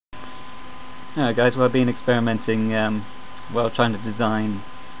Yeah, guys, well, I've been experimenting, trying to design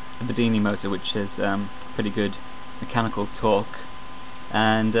a Bedini motor which has pretty good mechanical torque,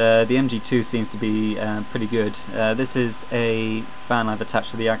 and the MG2 seems to be pretty good. This is a fan I've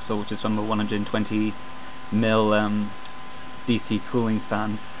attached to the axle, which is from a 120mm DC cooling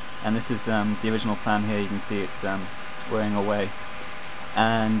fan, and this is the original fan here. You can see it's wearing away,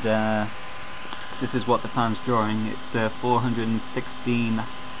 and this is what the fan's drawing. It's 416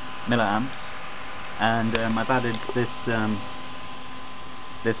 milliamps, and I've added this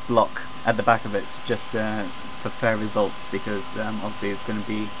block at the back of it just for fair results, because obviously it's going to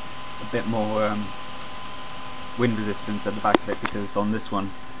be a bit more wind resistance at the back of it, because on this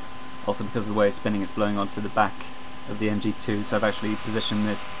one, also because of the way it's spinning, it's blowing onto the back of the MG2, so I've actually positioned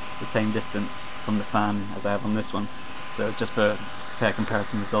this the same distance from the fan as I have on this one, so just for fair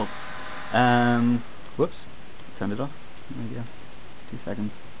comparison results. Whoops, turned it off. There we go. 2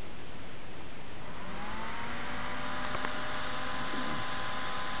 seconds.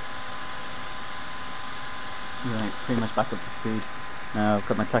 Right, pretty much back up to speed. Now I've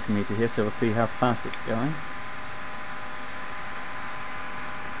got my tachometer here, so we'll see how fast it's going.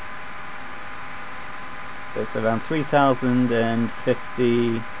 So it's around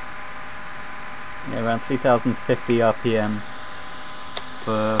 3,050, around 3,050 RPM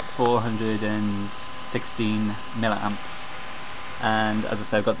for 416 milliamps. And as I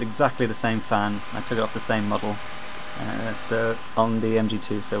said, I've got exactly the same fan. I took it off the same model, so on the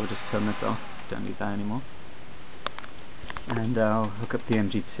MG2. So we'll just turn this off. Don't need that anymore. And I'll hook up the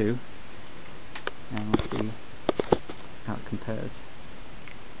MG2 and we'll see how it compares.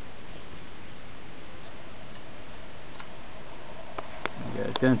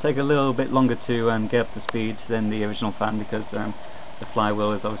 It's going to take a little bit longer to get up to speed than the original fan, because the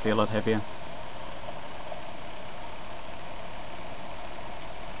flywheel is obviously a lot heavier.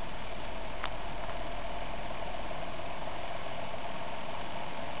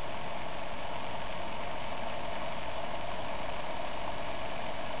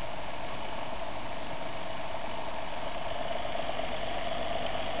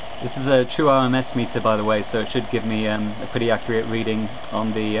 This is a true RMS meter, by the way, so it should give me a pretty accurate reading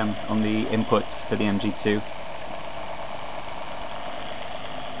on the inputs for the MG2.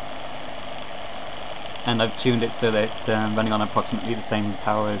 And I've tuned it so that it's running on approximately the same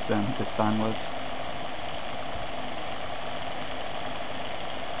power as this fan was.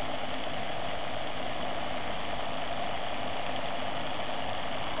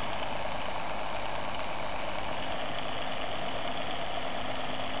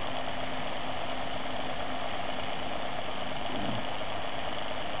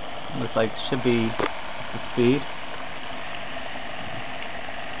 Looks like it should be the speed.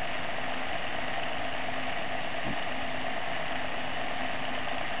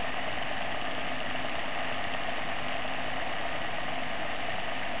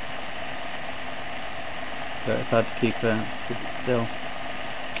 So it's hard to keep it still.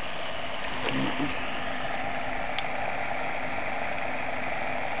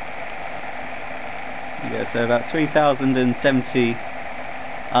 Yeah, so about 3,070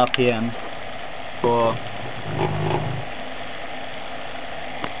 RPM for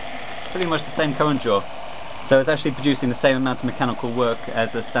pretty much the same current draw. So it's actually producing the same amount of mechanical work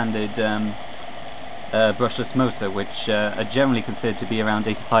as a standard brushless motor, which are generally considered to be around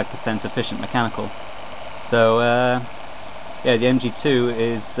 85% efficient mechanical. So yeah, the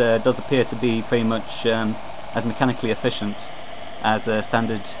MG2 does appear to be pretty much as mechanically efficient as a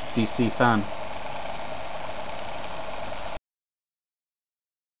standard DC fan.